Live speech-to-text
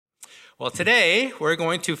Well, today we're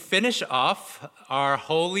going to finish off our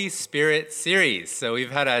Holy Spirit series. So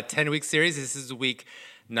we've had a 10-week series. This is week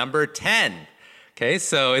number 10. Okay,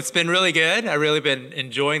 so it's been really good. I've really been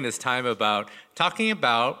enjoying this time about talking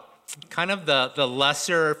about kind of the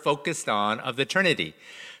lesser focused on of the Trinity.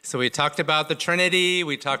 So we talked about the Trinity,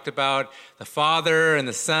 we talked about the Father and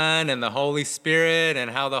the Son and the Holy Spirit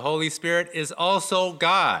and how the Holy Spirit is also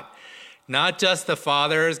God. Not just the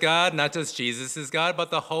Father is God, not just Jesus is God,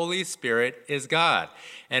 but the Holy Spirit is God.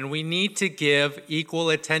 And we need to give equal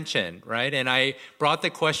attention, right? And I brought the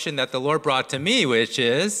question that the Lord brought to me, which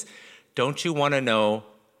is, don't you want to know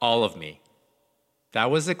all of me? That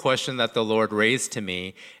was the question that the Lord raised to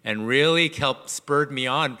me and really helped spurred me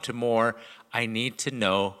on to more, I need to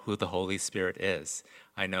know who the Holy Spirit is.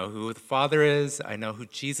 I know who the Father is, I know who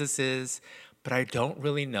Jesus is, but I don't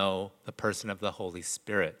really know the person of the Holy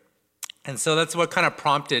Spirit. And so that's what kind of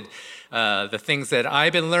prompted the things that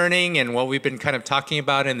I've been learning and what we've been kind of talking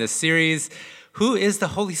about in this series. Who is the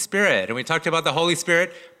Holy Spirit? And we talked about the Holy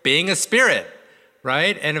Spirit being a spirit,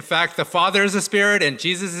 right? And in fact, the Father is a spirit and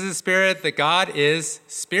Jesus is a spirit. The God is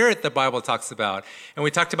spirit, the Bible talks about. And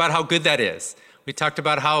we talked about how good that is. We talked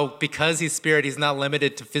about how because he's spirit, he's not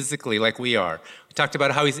limited to physically like we are. We talked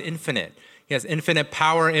about how he's infinite. He has infinite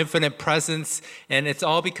power, infinite presence, and it's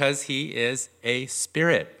all because he is a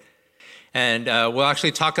spirit. And we'll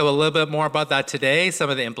actually talk a little bit more about that today, some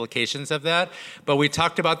of the implications of that. But we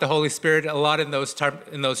talked about the Holy Spirit a lot in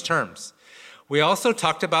those terms. We also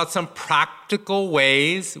talked about some practical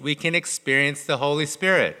ways we can experience the Holy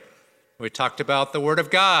Spirit. We talked about the Word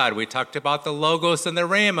of God. We talked about the Logos and the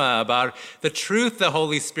Rhema, about the truth the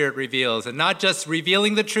Holy Spirit reveals, and not just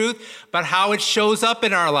revealing the truth, but how it shows up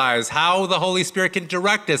in our lives, how the Holy Spirit can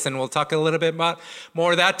direct us. And we'll talk a little bit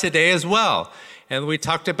more of that today as well. And we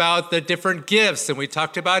talked about the different gifts, and we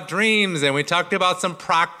talked about dreams, and we talked about some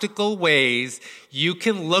practical ways you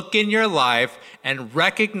can look in your life and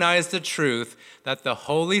recognize the truth that the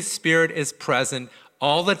Holy Spirit is present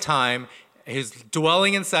all the time. He's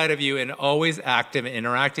dwelling inside of you and always active and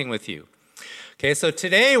interacting with you. Okay, so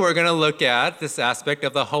today we're going to look at this aspect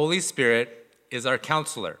of the Holy Spirit is our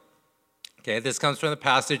counselor. Okay, this comes from the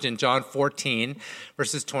passage in John 14,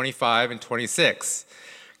 verses 25 and 26.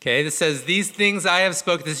 Okay, this says, these things I have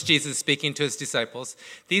spoken, this is Jesus speaking to his disciples,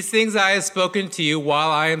 these things I have spoken to you while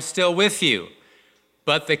I am still with you.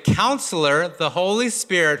 But the counselor, the Holy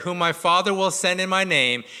Spirit, whom my Father will send in my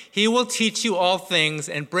name, he will teach you all things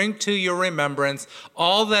and bring to your remembrance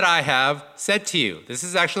all that I have said to you. This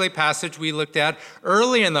is actually a passage we looked at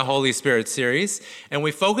early in the Holy Spirit series, and we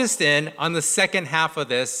focused in on the second half of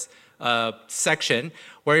this section,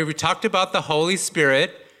 where we talked about the Holy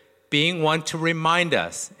Spirit being one to remind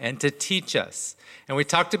us and to teach us. And we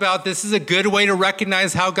talked about this is a good way to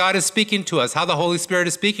recognize how God is speaking to us, how the Holy Spirit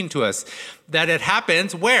is speaking to us. That it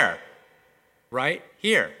happens where? Right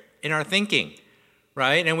here, in our thinking,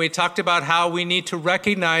 right? And we talked about how we need to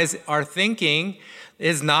recognize our thinking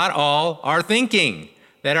is not all our thinking,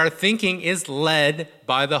 that our thinking is led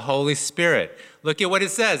by the Holy Spirit. Look at what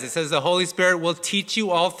it says. It says the Holy Spirit will teach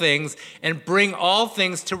you all things and bring all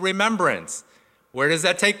things to remembrance. Where does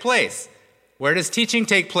that take place? Where does teaching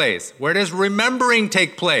take place? Where does remembering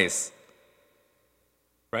take place?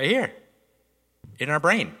 Right here, in our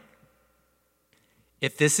brain.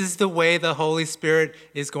 If this is the way the Holy Spirit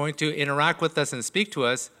is going to interact with us and speak to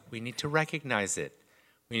us, we need to recognize it.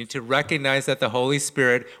 We need to recognize that the Holy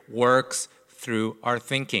Spirit works through our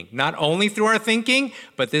thinking. Not only through our thinking,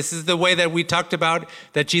 but this is the way that we talked about,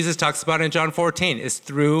 that Jesus talks about in John 14, is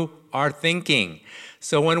through our thinking.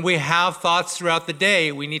 So when we have thoughts throughout the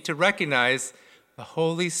day, we need to recognize the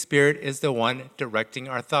Holy Spirit is the one directing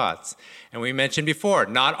our thoughts. And we mentioned before,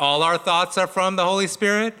 not all our thoughts are from the Holy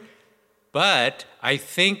Spirit, but I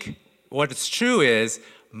think what is true is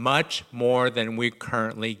much more than we're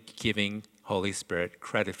currently giving Holy Spirit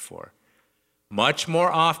credit for. Much more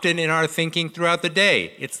often in our thinking throughout the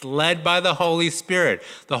day, it's led by the Holy Spirit.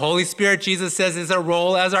 The Holy Spirit, Jesus says, is a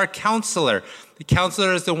role as our counselor. The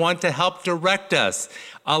counselor is the one to help direct us.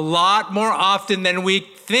 A lot more often than we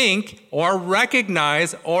think or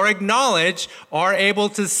recognize or acknowledge or able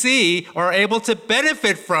to see or able to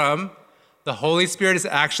benefit from, the Holy Spirit is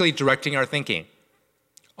actually directing our thinking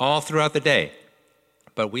all throughout the day.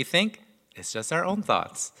 But we think it's just our own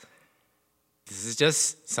thoughts. This is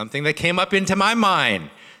just something that came up into my mind.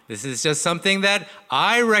 This is just something that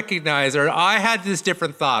I recognize, or I had this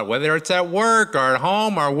different thought, whether it's at work or at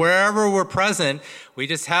home or wherever we're present, we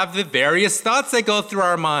just have the various thoughts that go through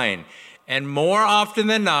our mind. And more often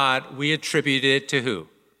than not, we attribute it to who?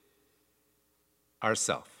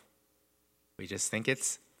 Ourself. We just think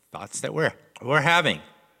it's thoughts that we're having.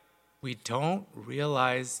 we don't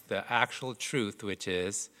realize the actual truth, which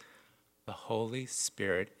is the Holy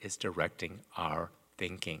Spirit is directing our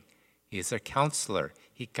thinking. He is our counselor.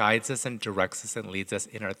 He guides us and directs us and leads us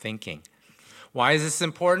in our thinking. Why is this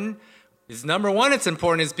important? Because number one, it's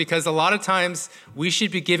important is because a lot of times we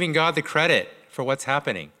should be giving God the credit for what's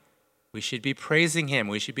happening. We should be praising him.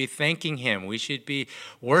 We should be thanking him. We should be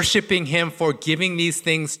worshiping him for giving these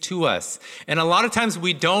things to us. And a lot of times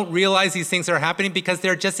we don't realize these things are happening because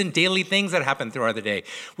they're just in daily things that happen throughout the day.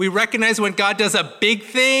 We recognize when God does a big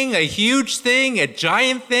thing, a huge thing, a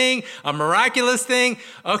giant thing, a miraculous thing.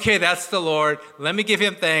 Okay, that's the Lord. Let me give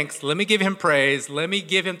him thanks. Let me give him praise. Let me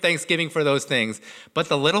give him thanksgiving for those things. But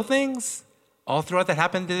the little things all throughout that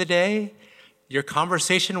happen through the day, your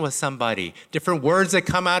conversation with somebody, different words that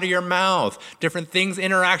come out of your mouth, different things,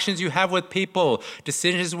 interactions you have with people,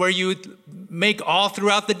 decisions where you make all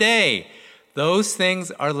throughout the day. Those things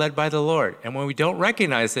are led by the Lord. And when we don't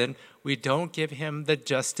recognize it, we don't give him the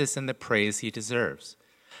justice and the praise he deserves.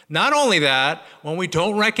 Not only that, when we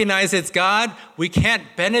don't recognize it's God, we can't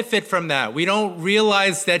benefit from that. We don't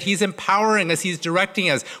realize that he's empowering us, he's directing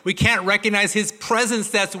us. We can't recognize his presence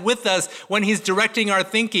that's with us when he's directing our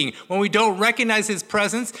thinking. When we don't recognize his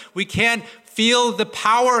presence, we can't feel the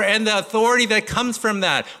power and the authority that comes from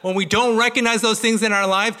that. When we don't recognize those things in our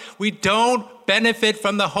life, we don't benefit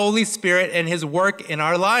from the Holy Spirit and his work in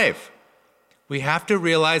our life. We have to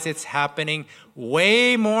realize it's happening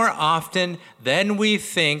way more often than we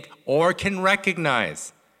think or can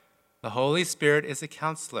recognize. The Holy Spirit is a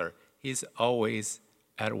counselor. He's always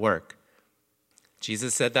at work.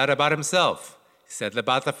 Jesus said that about himself. He said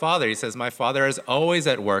about the Father. He says, my Father is always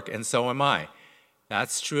at work, and so am I.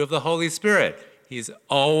 That's true of the Holy Spirit. He's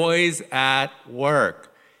always at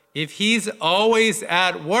work. If he's always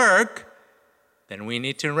at work, then we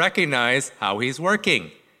need to recognize how he's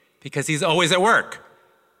working, because he's always at work.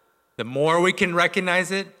 The more we can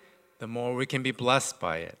recognize it, the more we can be blessed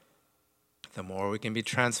by it. The more we can be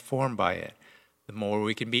transformed by it. The more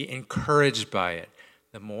we can be encouraged by it.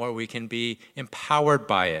 The more we can be empowered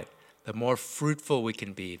by it. The more fruitful we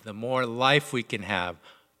can be. The more life we can have.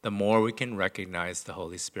 The more we can recognize the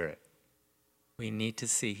Holy Spirit. We need to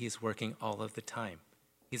see he's working all of the time.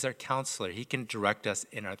 He's our counselor. He can direct us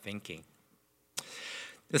in our thinking.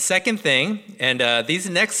 The second thing, and these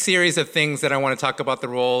next series of things that I want to talk about the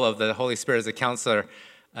role of the Holy Spirit as a counselor,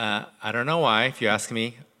 I don't know why. If you ask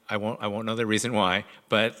me, I won't know the reason why.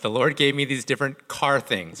 But the Lord gave me these different car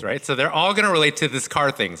things, right? So they're all going to relate to this car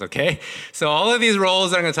things, okay? So all of these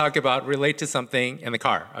roles I'm going to talk about relate to something in the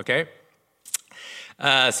car, okay?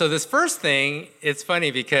 So this first thing, it's funny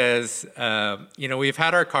because, we've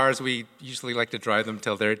had our cars. We usually like to drive them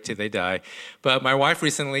till they die. But my wife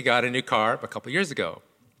recently got a new car a couple years ago.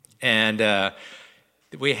 And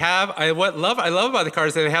what I love about the cars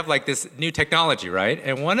is they have like this new technology, right?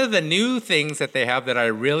 And one of the new things that they have that I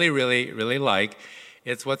really, really, really like,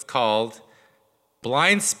 it's what's called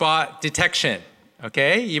blind spot detection.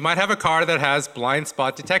 Okay, you might have a car that has blind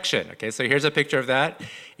spot detection. Okay, so here's a picture of that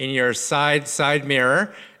in your side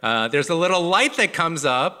mirror. There's a little light that comes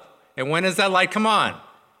up, and when does that light come on?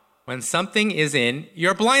 When something is in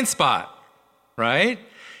your blind spot, right?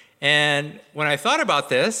 And when I thought about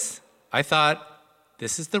this, I thought,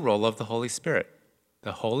 this is the role of the Holy Spirit.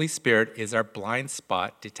 The Holy Spirit is our blind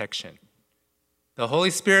spot detection. The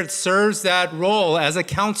Holy Spirit serves that role as a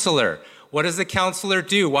counselor. What does a counselor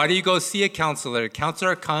do? Why do you go see a counselor? A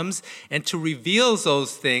counselor comes and to reveals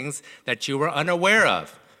those things that you were unaware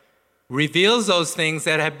of. Reveals those things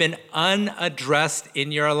that have been unaddressed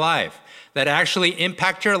in your life, that actually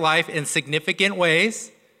impact your life in significant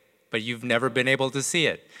ways, but you've never been able to see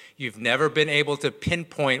it. You've never been able to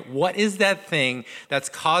pinpoint what is that thing that's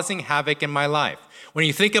causing havoc in my life. When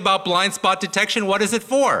you think about blind spot detection, what is it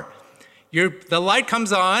for? The light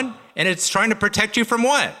comes on and it's trying to protect you from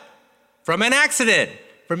what? From an accident,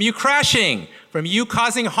 from you crashing, from you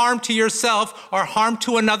causing harm to yourself or harm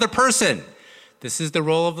to another person. This is the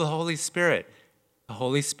role of the Holy Spirit. The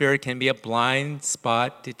Holy Spirit can be a blind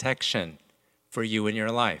spot detection for you in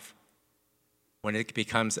your life. When it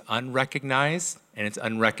becomes unrecognized, and it's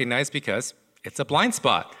unrecognized because it's a blind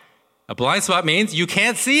spot. A blind spot means you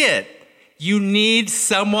can't see it. You need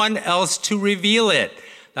someone else to reveal it.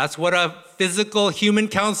 That's what a physical human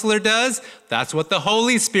counselor does. That's what the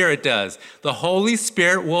Holy Spirit does. The Holy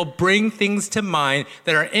Spirit will bring things to mind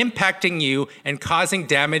that are impacting you and causing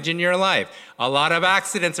damage in your life. A lot of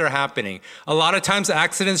accidents are happening. A lot of times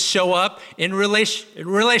accidents show up in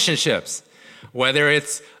relationships. Whether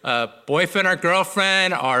it's a boyfriend or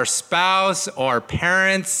girlfriend, our spouse, or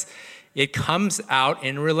parents, it comes out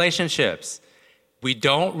in relationships. We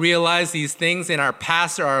don't realize these things in our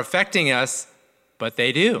past are affecting us, but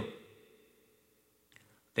they do.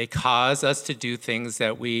 They cause us to do things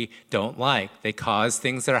that we don't like. They cause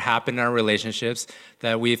things that happen in our relationships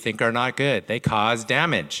that we think are not good. They cause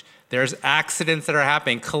damage. There's accidents that are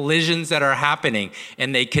happening, collisions that are happening,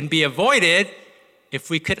 and they can be avoided if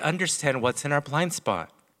we could understand what's in our blind spot.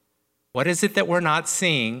 What is it that we're not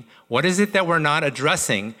seeing? What is it that we're not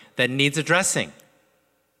addressing that needs addressing?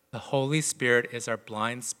 The Holy Spirit is our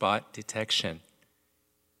blind spot detection.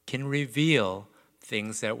 Can reveal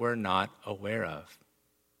things that we're not aware of.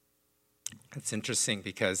 It's interesting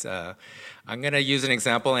because I'm going to use an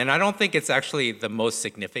example, and I don't think it's actually the most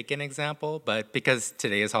significant example, but because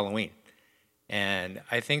today is Halloween. And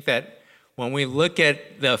I think that when we look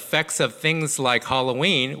at the effects of things like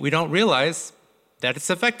Halloween, we don't realize that it's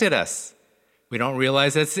affected us. We don't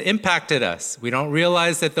realize that it's impacted us. We don't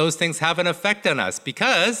realize that those things have an effect on us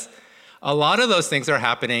because a lot of those things are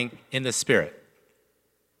happening in the Spirit.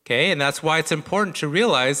 Okay, and that's why it's important to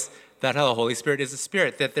realize that the Holy Spirit is a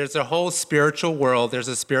spirit, that there's a whole spiritual world, there's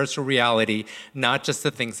a spiritual reality, not just the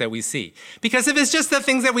things that we see. Because if it's just the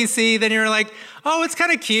things that we see, then you're like, oh, it's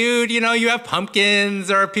kind of cute, you have pumpkins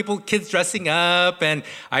or kids dressing up, and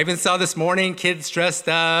I even saw this morning kids dressed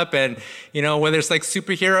up, and whether it's like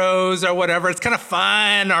superheroes or whatever, it's kind of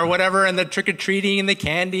fun or whatever, and the trick-or-treating and the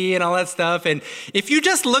candy and all that stuff. And if you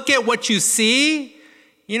just look at what you see,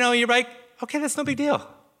 you're like, okay, that's no big deal.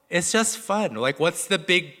 It's just fun. Like, what's the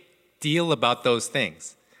big deal about those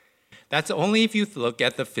things? That's only if you look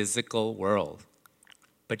at the physical world.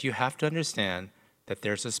 But you have to understand that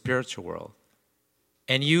there's a spiritual world.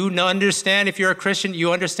 And you understand, if you're a Christian,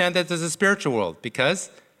 you understand that there's a spiritual world because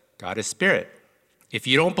God is spirit. If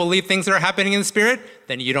you don't believe things are happening in the Spirit,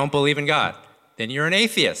 then you don't believe in God. Then you're an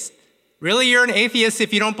atheist. Really, you're an atheist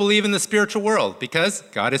if you don't believe in the spiritual world because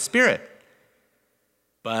God is spirit.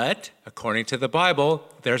 But according to the Bible,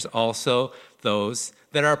 there's also those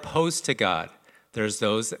that are opposed to God. There's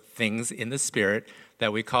those things in the Spirit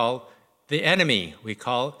that we call the enemy, we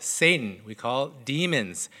call Satan, we call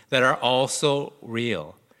demons that are also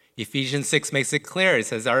real. Ephesians 6 makes it clear. It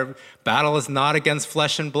says our battle is not against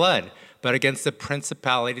flesh and blood, but against the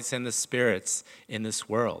principalities and the spirits in this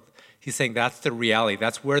world. He's saying that's the reality.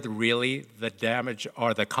 That's where the damage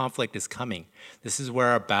or the conflict is coming. This is where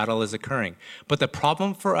our battle is occurring. But the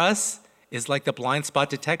problem for us is like the blind spot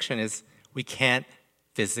detection is we can't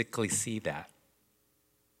physically see that.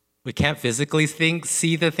 We can't physically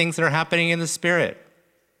see the things that are happening in the Spirit.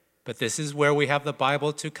 But this is where we have the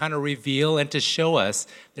Bible to kind of reveal and to show us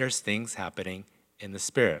there's things happening in the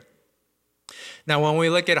Spirit. Now, when we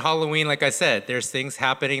look at Halloween, like I said, there's things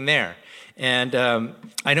happening there. And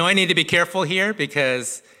I know I need to be careful here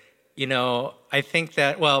because, I think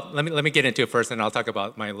that, let me get into it first and I'll talk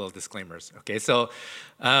about my little disclaimers. Okay, so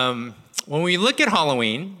when we look at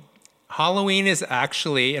Halloween is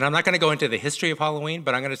actually, and I'm not going to go into the history of Halloween,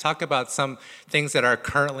 but I'm going to talk about some things that are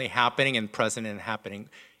currently happening and present and happening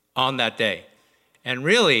on that day. And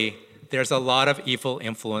really, there's a lot of evil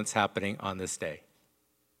influence happening on this day.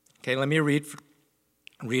 Okay, let me read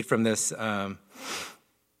from this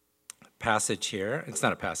passage here. It's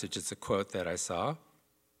not a passage, it's a quote that I saw.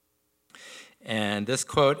 And this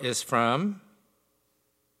quote is from,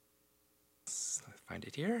 find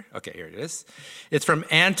it here. Okay, here it is. It's from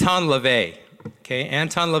Anton LaVey. Okay,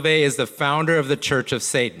 Anton LaVey is the founder of the Church of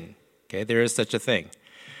Satan. Okay, there is such a thing.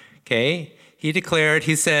 Okay,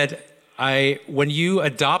 he said, when you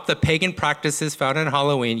adopt the pagan practices found in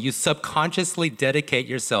Halloween, you subconsciously dedicate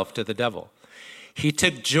yourself to the devil. He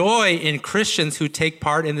took joy in Christians who take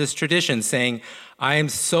part in this tradition, saying, I am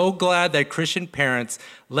so glad that Christian parents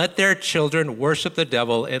let their children worship the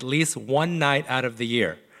devil at least one night out of the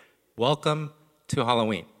year. Welcome to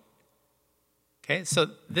Halloween. Okay, so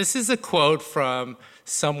this is a quote from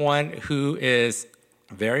someone who is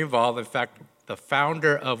very involved, in fact, the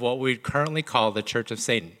founder of what we currently call the Church of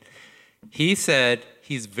Satan. He said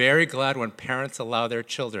he's very glad when parents allow their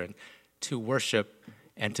children to worship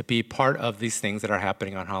and to be part of these things that are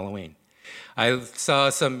happening on Halloween. I saw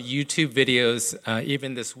some YouTube videos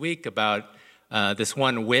even this week about this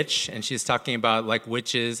one witch, and she's talking about like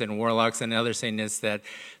witches and warlocks and other Satanists that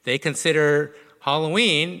they consider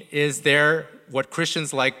Halloween is what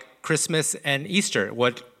Christians like Christmas and Easter.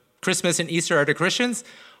 What Christmas and Easter are to Christians,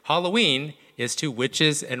 Halloween is to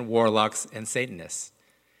witches and warlocks and Satanists.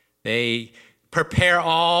 They prepare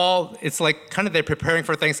it's like kind of they're preparing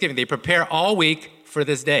for Thanksgiving. They prepare all week for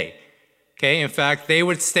this day. Okay, in fact, they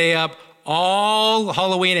would stay up all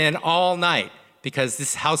Halloween and all night because this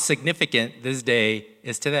is how significant this day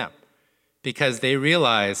is to them. Because they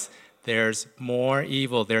realize there's more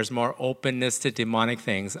evil, there's more openness to demonic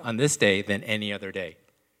things on this day than any other day.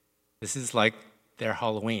 This is like their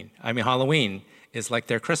Halloween. Halloween is like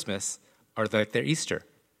their Christmas or like their Easter.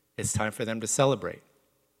 It's time for them to celebrate.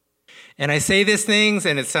 And I say these things,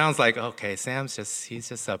 and it sounds like, okay, he's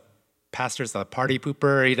just a pastor's a party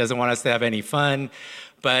pooper. He doesn't want us to have any fun.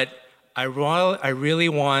 But I really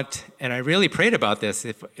want, and I really prayed about this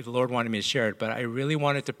if the Lord wanted me to share it, but I really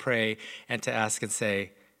wanted to pray and to ask and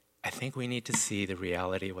say, I think we need to see the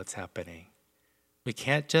reality of what's happening. We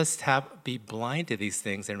can't just be blind to these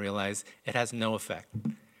things and realize it has no effect.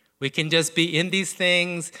 We can just be in these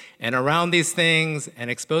things and around these things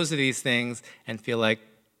and exposed to these things and feel like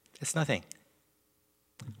it's nothing.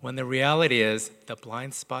 When the reality is the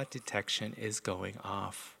blind spot detection is going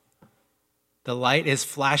off. The light is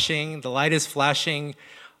flashing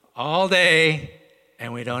all day,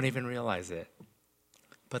 and we don't even realize it.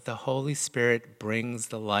 But the Holy Spirit brings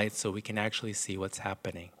the light so we can actually see what's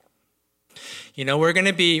happening.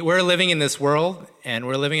 We're living in this world, and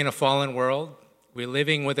we're living in a fallen world. We're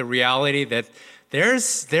living with a reality that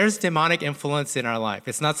there's demonic influence in our life.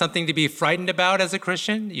 It's not something to be frightened about as a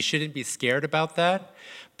Christian. You shouldn't be scared about that.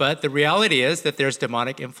 But the reality is that there's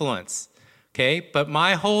demonic influence. Okay? But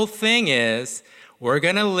my whole thing is we're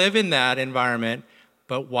going to live in that environment,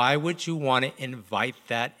 but why would you want to invite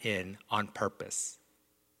that in on purpose?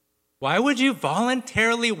 Why would you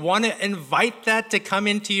voluntarily want to invite that to come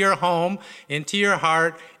into your home, into your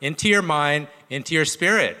heart, into your mind, into your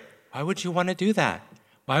spirit? Why would you want to do that?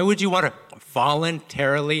 Why would you want to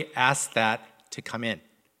voluntarily ask that to come in?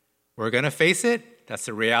 We're going to face it. That's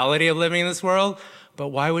the reality of living in this world. But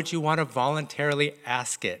why would you want to voluntarily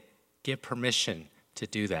ask it, give permission to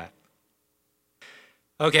do that?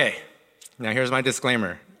 Okay, now here's my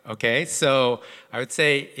disclaimer. Okay, so I would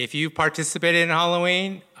say if you participated in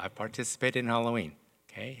Halloween, I've participated in Halloween.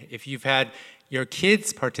 Okay, if you've had your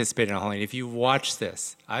kids participate in Halloween, if you've watched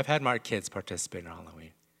this, I've had my kids participate in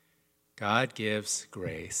Halloween. God gives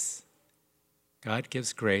grace. God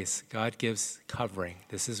gives grace. God gives covering.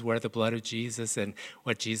 This is where the blood of Jesus and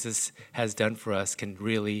what Jesus has done for us can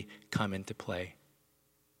really come into play.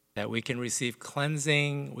 That we can receive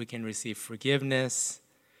cleansing, we can receive forgiveness,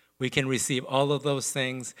 we can receive all of those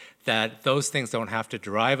things, that those things don't have to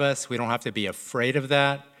drive us. We don't have to be afraid of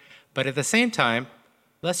that. But at the same time,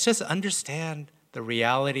 let's just understand the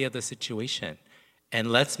reality of the situation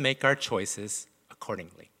and let's make our choices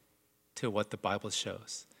accordingly to what the Bible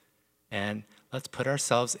shows. And let's put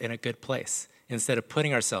ourselves in a good place instead of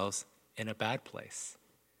putting ourselves in a bad place.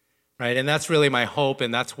 Right? And that's really my hope,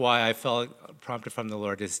 and that's why I felt prompted from the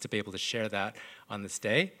Lord is to be able to share that on this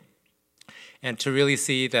day. And to really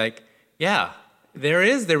see that, yeah, there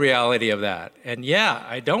is the reality of that. And yeah,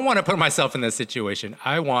 I don't want to put myself in this situation.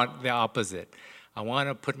 I want the opposite. I want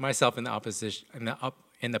to put myself in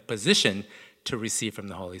the position to receive from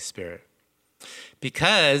the Holy Spirit.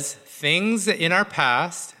 Because things in our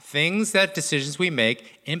past, decisions we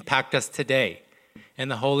make impact us today.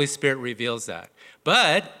 And the Holy Spirit reveals that.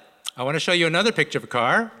 But I want to show you another picture of a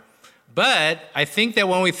car. But I think that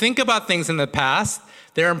when we think about things in the past,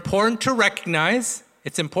 they're important to recognize.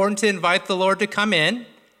 It's important to invite the Lord to come in,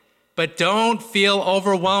 but don't feel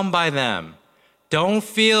overwhelmed by them. Don't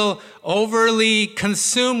feel overly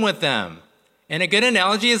consumed with them. And a good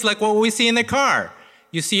analogy is like what we see in the car.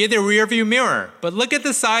 You see the rear view mirror, but look at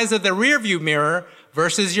the size of the rear view mirror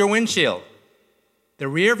versus your windshield. The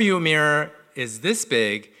rear view mirror is this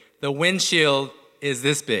big, the windshield is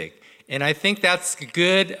this big. And I think that's a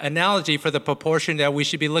good analogy for the proportion that we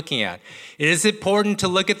should be looking at. It is important to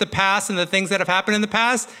look at the past and the things that have happened in the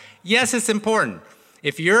past. Yes, it's important.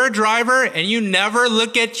 If you're a driver and you never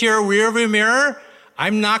look at your rearview mirror,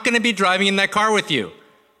 I'm not going to be driving in that car with you.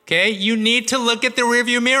 Okay? You need to look at the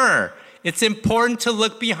rearview mirror. It's important to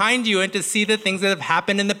look behind you and to see the things that have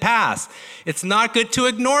happened in the past. It's not good to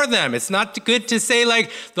ignore them. It's not good to say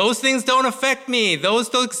like, those things don't affect me. Those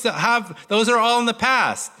are all in the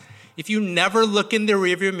past. If you never look in the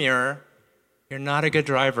rearview mirror, you're not a good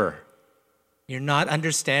driver. You're not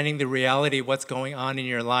understanding the reality of what's going on in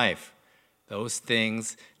your life. Those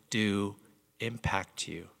things do impact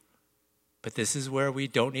you. But this is where we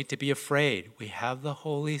don't need to be afraid. We have the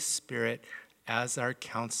Holy Spirit as our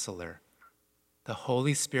counselor. The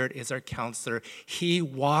Holy Spirit is our counselor. He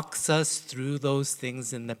walks us through those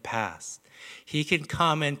things in the past. He can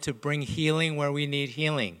come and to bring healing where we need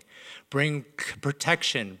healing, bring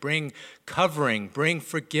protection, bring covering, bring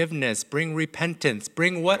forgiveness, bring repentance,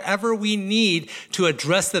 bring whatever we need to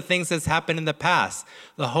address the things that's happened in the past.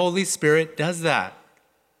 The Holy Spirit does that.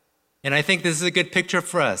 And I think this is a good picture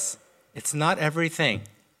for us. It's not everything.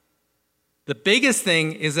 The biggest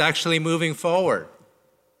thing is actually moving forward.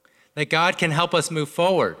 That God can help us move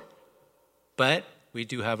forward. But we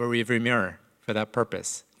do have a rearview mirror for that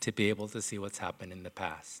purpose, to be able to see what's happened in the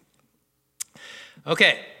past.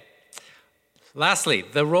 Okay. Lastly,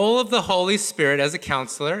 the role of the Holy Spirit as a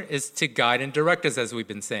counselor is to guide and direct us, as we've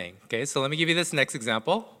been saying. Okay, so let me give you this next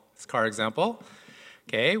example, this car example.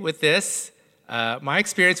 Okay, with this, my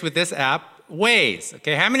experience with this app, Waze.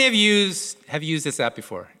 Okay, how many of you have used this app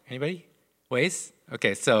before? Anybody? Waze?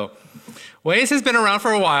 Okay, so Waze has been around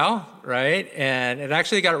for a while, right? And it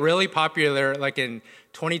actually got really popular like in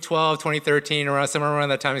 2012, 2013, somewhere around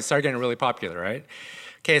that time, it started getting really popular, right?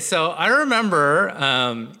 Okay, so I remember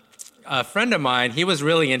a friend of mine, he was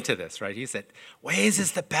really into this, right? He said, Waze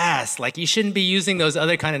is the best. Like, you shouldn't be using those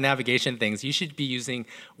other kind of navigation things. You should be using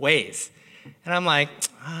Waze. And I'm like,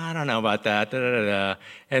 I don't know about that. Da, da, da, da.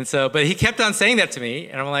 And so, but he kept on saying that to me.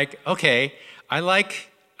 And I'm like, okay, I like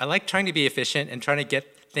trying to be efficient and trying to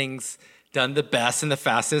get things done the best and the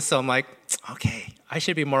fastest. So I'm like, okay, I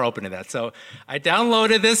should be more open to that. So I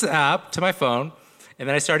downloaded this app to my phone, and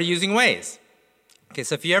then I started using Waze. Okay,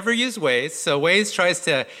 so if you ever use Waze, so Waze tries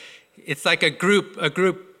to, it's like a group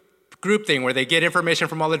thing where they get information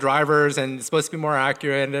from all the drivers, and it's supposed to be more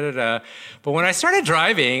accurate, and da, da, da. But when I started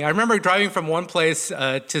driving, I remember driving from one place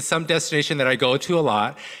to some destination that I go to a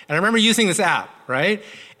lot, and I remember using this app, right?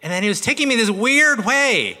 And then it was taking me this weird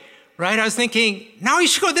way, right? I was thinking, now you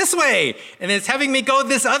should go this way, and it's having me go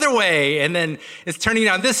this other way, and then it's turning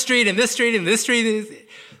down this street, and this street, and this street.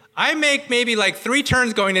 I make maybe like 3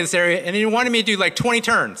 turns going to this area, and then you wanted me to do like 20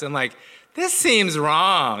 turns. I'm like, this seems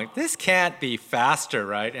wrong. This can't be faster,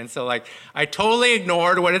 right? And so like, I totally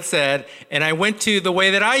ignored what it said, and I went to the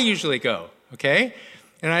way that I usually go, okay?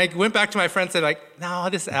 And I went back to my friend and said like, no,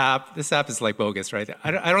 this app is like bogus, right?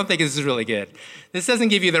 I don't think this is really good. This doesn't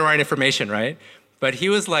give you the right information, right? But he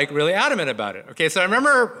was like really adamant about it. Okay, so I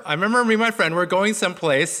remember me and my friend, we're going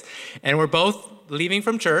someplace, and we're both leaving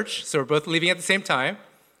from church, so we're both leaving at the same time.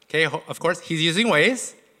 Okay, of course, he's using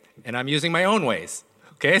Waze, and I'm using my own Waze.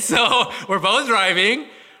 Okay, so we're both driving,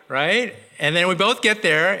 right? And then we both get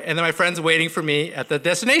there, and then my friend's waiting for me at the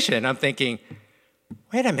destination. And I'm thinking,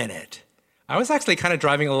 wait a minute. I was actually kind of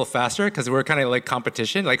driving a little faster because we're kind of like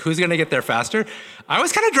competition, like who's gonna get there faster? I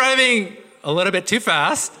was kind of driving a little bit too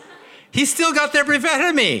fast. He still got there ahead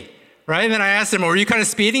of me, right? And then I asked him, were you kind of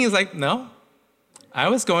speeding? He's like, no. I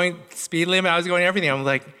was going speed limit, I was going everything. I'm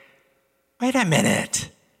like, wait a minute.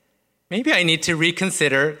 Maybe I need to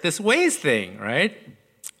reconsider this Waze thing, right?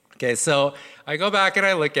 Okay, so I go back and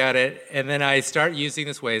I look at it, and then I start using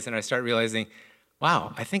this Waze, and I start realizing,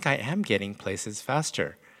 wow, I think I am getting places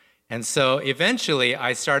faster. And so eventually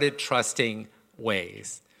I started trusting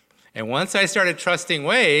Waze. And once I started trusting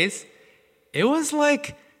Waze, it was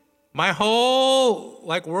like my whole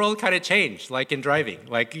like world kind of changed, like in driving.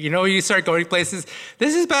 Like, you start going places.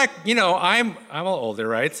 This is back, I'm a little older,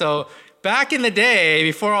 right? So back in the day,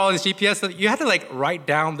 before all this GPS, you had to like write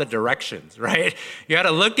down the directions, right? You had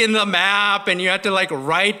to look in the map, and you had to like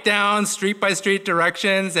write down street by street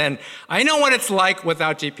directions. And I know what it's like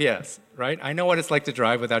without GPS, right? I know what it's like to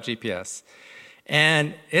drive without GPS.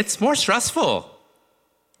 And it's more stressful.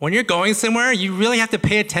 When you're going somewhere, you really have to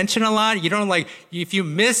pay attention a lot. You don't like, if you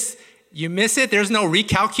miss it, there's no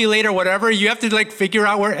recalculator, whatever. You have to like figure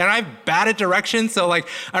out where, and I'm bad at directions, so like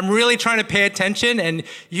I'm really trying to pay attention, and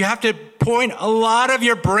you have to point a lot of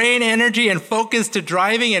your brain energy and focus to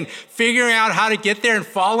driving and figuring out how to get there and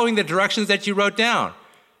following the directions that you wrote down.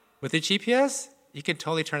 With the GPS, you can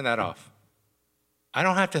totally turn that off. I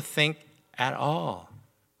don't have to think at all.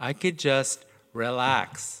 I could just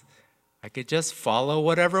relax. I could just follow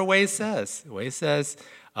whatever Waze says. Waze says,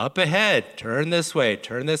 up ahead, turn this way,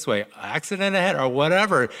 accident ahead, or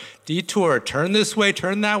whatever, detour, turn this way,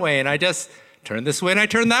 turn that way, and I just turn this way and I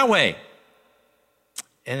turn that way.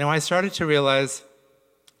 And then I started to realize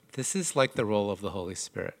this is like the role of the Holy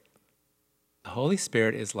Spirit. The Holy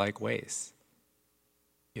Spirit is like Waze.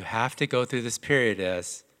 You have to go through this period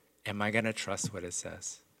as, am I going to trust what it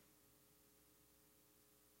says?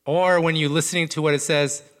 Or when you're listening to what it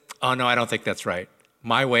says, oh no, I don't think that's right.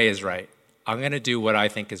 My way is right. I'm going to do what I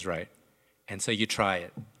think is right. And so you try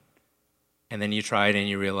it. And then you try it and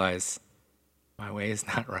you realize, my way is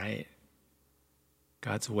not right.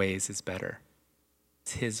 God's ways is better.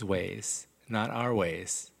 It's his ways, not our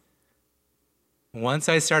ways. Once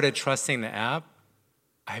I started trusting the app,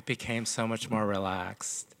 I became so much more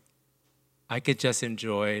relaxed. I could just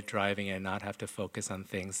enjoy driving and not have to focus on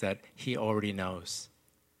things that he already knows,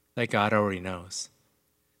 that God already knows.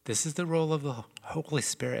 This is the role of the Holy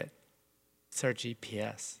Spirit. It's our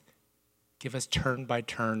GPS. Give us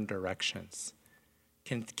turn-by-turn directions.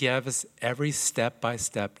 can give us every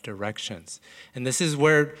step-by-step directions. And this is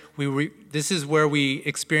where we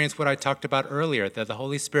experience what I talked about earlier, that the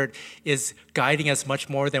Holy Spirit is guiding us much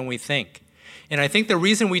more than we think. And I think the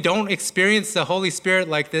reason we don't experience the Holy Spirit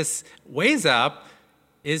like this ways up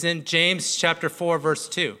is in James chapter 4, verse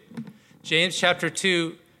 2. James chapter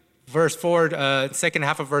 2, verse 4, second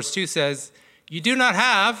half of verse 2 says, "You do not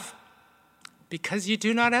have because you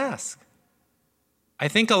do not ask." I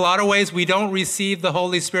think a lot of ways we don't receive the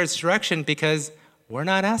Holy Spirit's direction because we're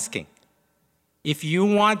not asking. If you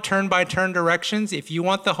want turn-by-turn directions, if you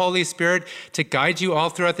want the Holy Spirit to guide you all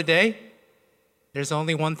throughout the day, there's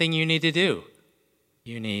only one thing you need to do.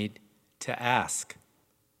 You need to ask.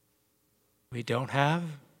 We don't have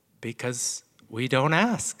because we don't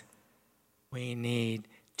ask. We need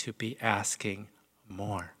to be asking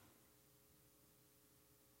more.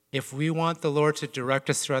 If we want the Lord to direct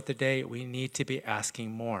us throughout the day, we need to be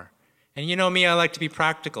asking more. And you know me, I like to be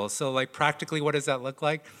practical. So practically, what does that look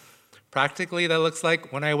like? Practically, that looks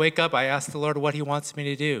like when I wake up, I ask the Lord what he wants me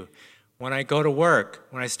to do. When I go to work,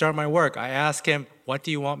 when I start my work, I ask him, what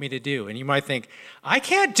do you want me to do? And you might think, I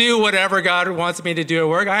can't do whatever God wants me to do at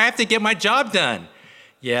work. I have to get my job done.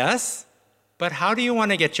 Yes, but how do you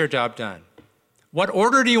want to get your job done? What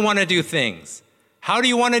order do you want to do things? How do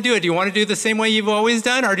you want to do it? Do you want to do it the same way you've always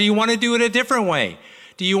done, or do you want to do it a different way?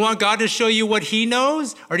 Do you want God to show you what he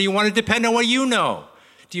knows, or do you want to depend on what you know?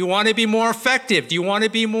 Do you want to be more effective? Do you want to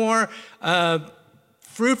be more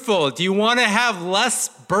fruitful? Do you want to have less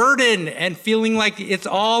burden and feeling like it's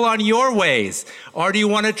all on your ways? Or do you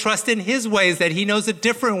want to trust in his ways, that he knows a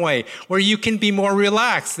different way, where you can be more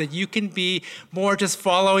relaxed, that you can be more just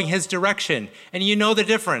following his direction? And you know the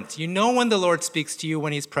difference. You know when the Lord speaks to you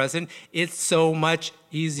when he's present, it's so much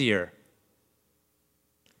easier.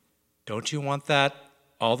 Don't you want that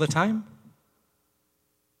all the time?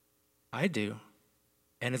 I do.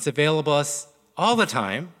 And it's available to us all the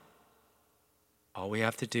time. All we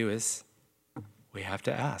have to do is we have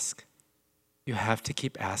to ask. You have to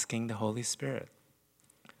keep asking the Holy Spirit.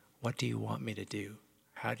 What do you want me to do?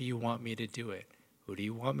 How do you want me to do it? Who do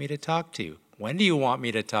you want me to talk to? When do you want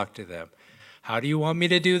me to talk to them? How do you want me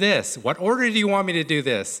to do this? What order do you want me to do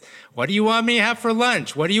this? What do you want me to have for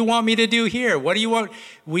lunch? What do you want me to do here? What do you want?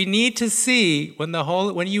 We need to see when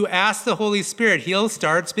you ask the Holy Spirit, he'll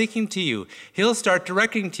start speaking to you. He'll start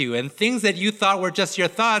directing to you. And things that you thought were just your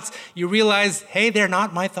thoughts, you realize, hey, they're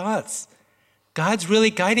not my thoughts. God's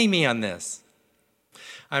really guiding me on this.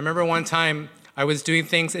 I remember one time I was doing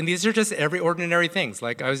things, and these are just every ordinary things.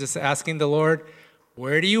 Like I was just asking the Lord,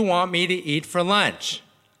 where do you want me to eat for lunch?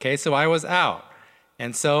 Okay, so I was out.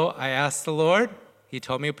 And so I asked the Lord. He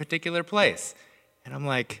told me a particular place. And I'm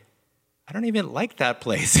like, I don't even like that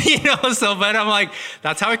place, but I'm like,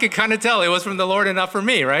 that's how I could kind of tell it was from the Lord and not for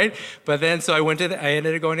me, right? But then, so I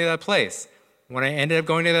ended up going to that place. When I ended up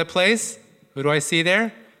going to that place, who do I see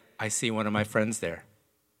there? I see one of my friends there.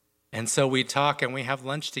 And so we talk and we have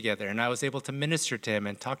lunch together, and I was able to minister to him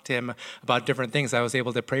and talk to him about different things. I was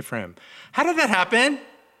able to pray for him. How did that happen?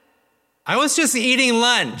 I was just eating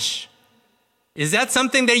lunch. Is that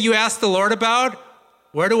something that you asked the Lord about?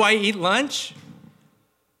 Where do I eat lunch?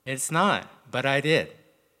 It's not, but I did.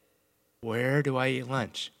 Where do I eat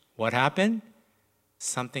lunch? What happened?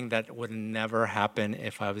 Something that would never happen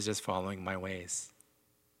if I was just following my ways.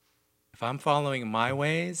 If I'm following my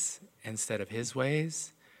ways instead of his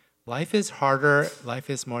ways, life is harder, life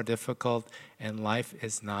is more difficult, and life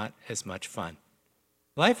is not as much fun.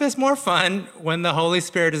 Life is more fun when the Holy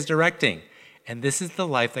Spirit is directing. And this is the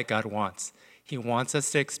life that God wants. He wants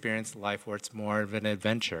us to experience life where it's more of an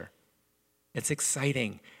adventure. It's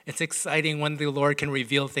exciting. It's exciting when the Lord can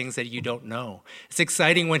reveal things that you don't know. It's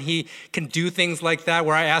exciting when he can do things like that,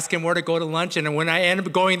 where I ask him where to go to lunch, and when I end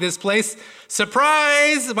up going this place,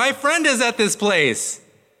 surprise, my friend is at this place.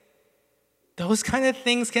 Those kind of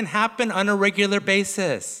things can happen on a regular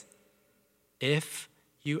basis if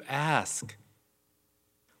you ask.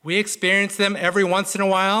 We experience them every once in a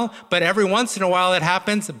while, but every once in a while it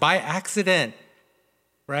happens by accident,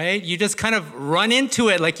 right? You just kind of run into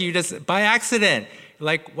it by accident.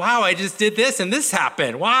 Like, wow, I just did this and this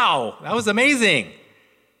happened. Wow, that was amazing.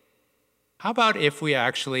 How about if we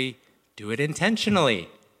actually do it intentionally?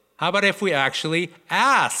 How about if we actually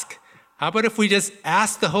ask? How about if we just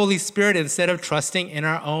ask the Holy Spirit instead of trusting in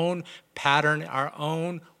our own pattern, our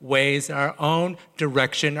own ways, our own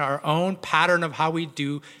direction, our own pattern of how we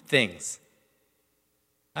do things?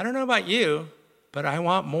 I don't know about you, but I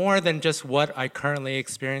want more than just what I'm currently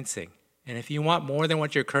experiencing. And if you want more than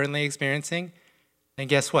what you're currently experiencing, then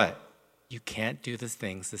guess what? You can't do these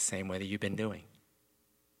things the same way that you've been doing.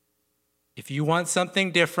 If you want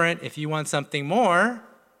something different, if you want something more,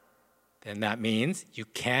 then that means you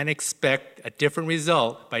can't expect a different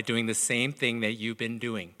result by doing the same thing that you've been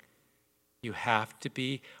doing. You have to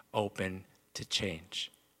be open to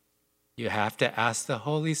change. You have to ask the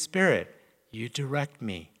Holy Spirit, you direct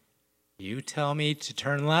me. You tell me to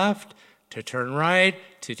turn left, to turn right,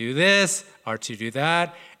 to do this or to do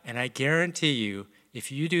that. And I guarantee you,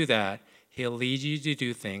 if you do that, He'll lead you to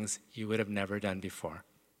do things you would have never done before.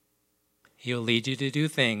 He'll lead you to do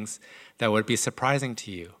things that would be surprising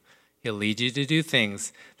to you. He'll lead you to do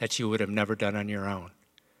things that you would have never done on your own.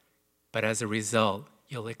 But as a result,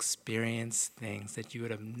 you'll experience things that you would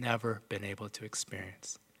have never been able to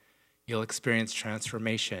experience. You'll experience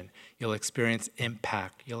transformation. You'll experience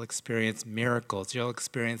impact. You'll experience miracles. You'll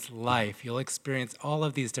experience life. You'll experience all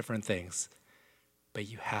of these different things. But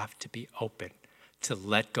you have to be open to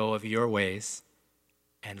let go of your ways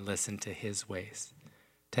and listen to His ways.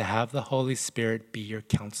 To have the Holy Spirit be your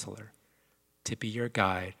counselor, to be your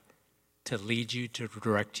guide, to lead you, to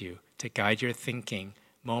direct you, to guide your thinking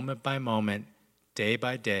moment by moment, day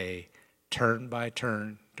by day, turn by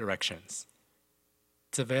turn directions.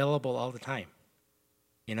 It's available all the time.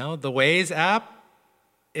 You know, the Waze app,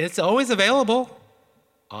 it's always available.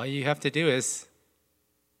 All you have to do is,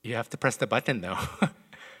 you have to press the button though.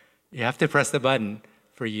 You have to press the button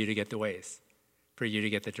for you to get the Waze, for you to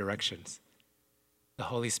get the directions. The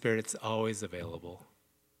Holy Spirit's always available.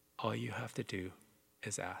 All you have to do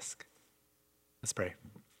is ask. Let's pray.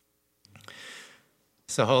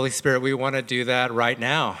 So Holy Spirit, we want to do that right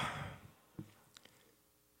now.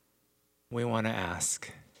 We want to ask.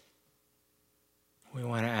 We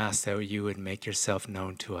want to ask that you would make yourself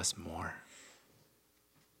known to us more.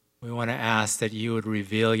 We want to ask that you would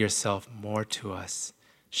reveal yourself more to us.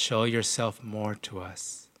 Show yourself more to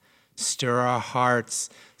us. Stir our hearts,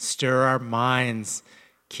 stir our minds.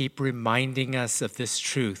 Keep reminding us of this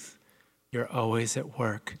truth. You're always at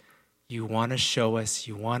work. You want to show us,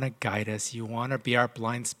 you want to guide us, you want to be our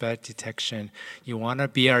blind spot detection, you want to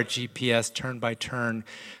be our GPS turn-by-turn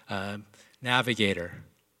navigator.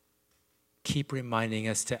 Keep reminding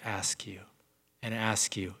us to ask you, and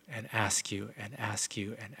ask you, and ask you, and ask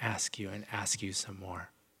you, and ask you, and ask you some more.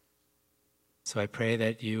 So I pray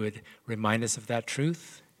that you would remind us of that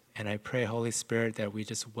truth, and I pray, Holy Spirit, that we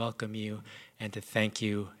just welcome you and to thank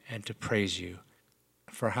you and to praise you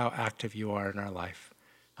for how active you are in our life,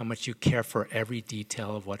 how much you care for every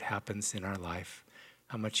detail of what happens in our life,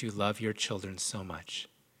 how much you love your children so much.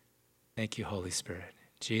 Thank you, Holy Spirit.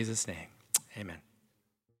 In Jesus' name, amen.